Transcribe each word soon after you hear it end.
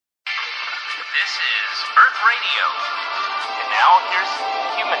This is Earth Radio. And now here's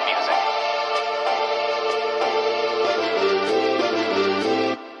human music.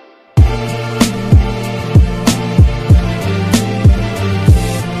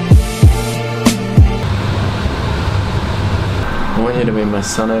 I want you to meet my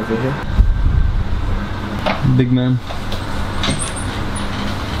son over here. Big man.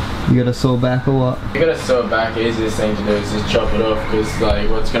 You got a sore back or what? You got a sore back, easiest thing to do is just chop it off, because like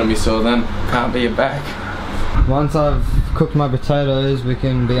what's gonna be sore then can't be your back. Once I've cooked my potatoes, we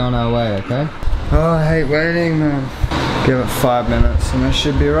can be on our way, okay? Oh, I hate waiting, man. Give it 5 minutes and it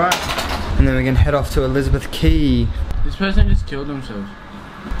should be right. And then we can head off to Elizabeth Quay. This person just killed themselves.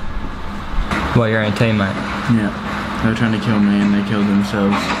 Well, your own teammate? Yeah. They were trying to kill me and they killed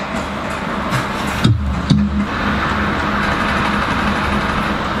themselves.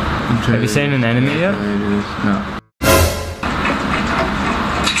 Have you seen an enemy yet? No.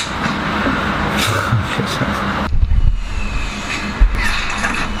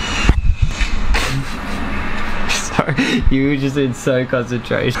 Sorry, you were just in so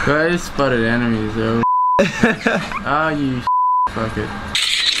concentration. I just spotted enemies though. Ah, you fuck it.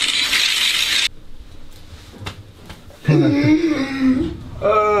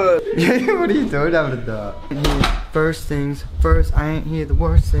 What are you doing out of that? First things first, I ain't hear the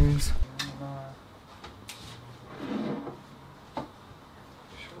worst things.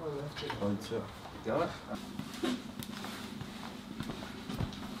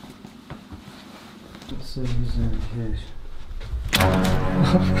 So he's in cash.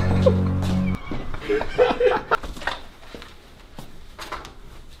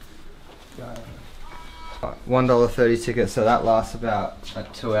 $1.30 ticket, so that lasts about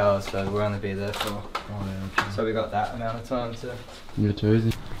like 2 hours, so we'll only be there for. So we got that amount of time to. You're too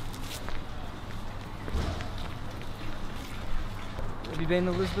easy. Have you been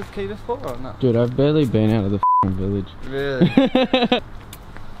to Elizabeth Quay before or not? Dude, I've barely been out of the village. Really?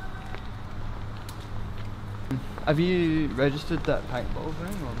 Have you registered that paintball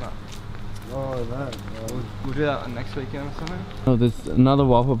thing or not? Oh, that. We'll do that next weekend or something. Oh, there's another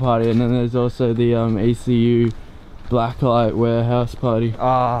waffle party, and then there's also the ECU Blacklight Warehouse party.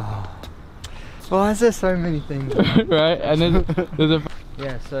 Ah. Why is there so many things? Right, and then there's a.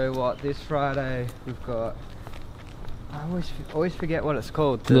 Yeah. So what? This Friday we've got. I always forget what it's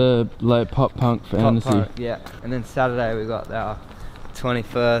called. The like pop punk fantasy. Yeah. And then Saturday we got our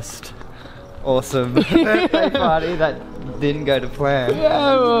 21st awesome birthday party that didn't go to plan.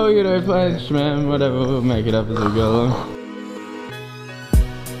 Yeah, well, you know, plans, man, whatever, we'll make it up as we go along.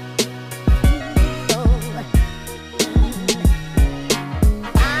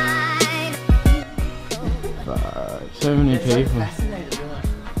 Fuck, so many people.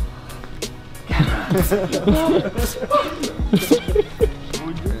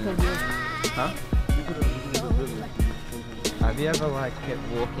 Huh? Have you ever like kept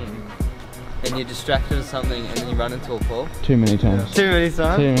walking and you're distracted or something and then you run into a pole? Too many times. Too many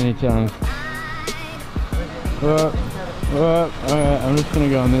times? Too many times. Alright, I'm just gonna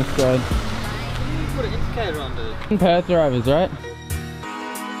go on this side. Put an indicator on, dude. Perth drivers, right?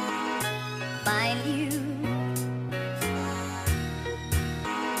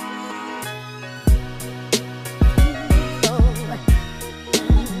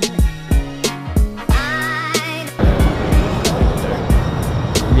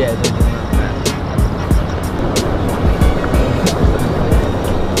 Yeah, they're doing that.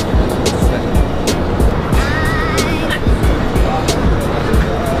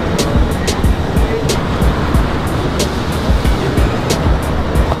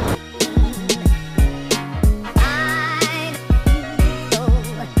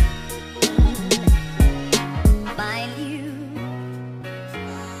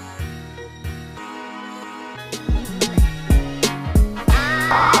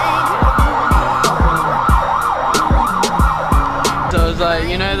 Like,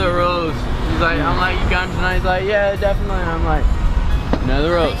 you know the rules. He's like, I'm like, you going tonight? He's like, yeah, definitely. And I'm like, you know the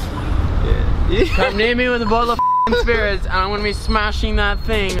rules. Yeah. Come near me with a bottle of spirits and I'm gonna be smashing that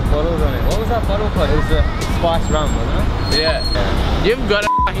thing. Bottles on it. What was that bottle called? It was a spice rum, wasn't it? Yeah. You've got to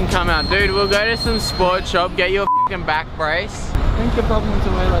fucking come out, dude. We'll go to some sports shop, get you a fucking back brace. I think your problem's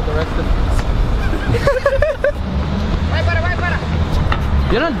away like the rest of us.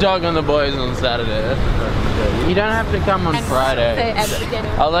 You're not dogging the boys on Saturday. That's the fucking joke. You don't have to come on Friday.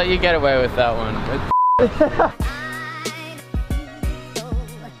 I'll let you get away with that one.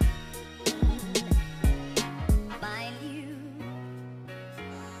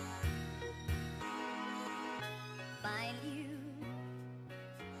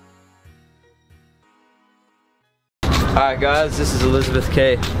 Alright guys, this is Elizabeth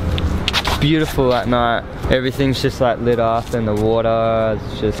Quay. beautiful at night. Everything's just like lit up and the water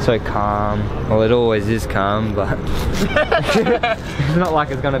is just so calm. Well, it always is calm, but it's not like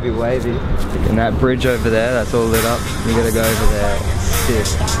it's gonna be wavy. And that bridge over there, that's all lit up. You gotta go over there. Sick.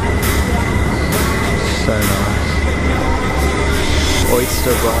 So nice.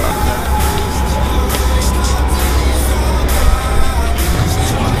 Oyster bar.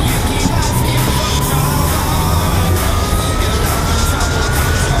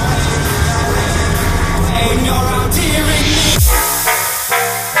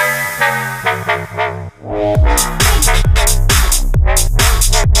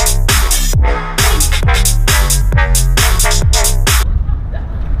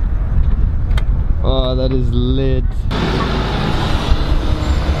 Oh, that is lit.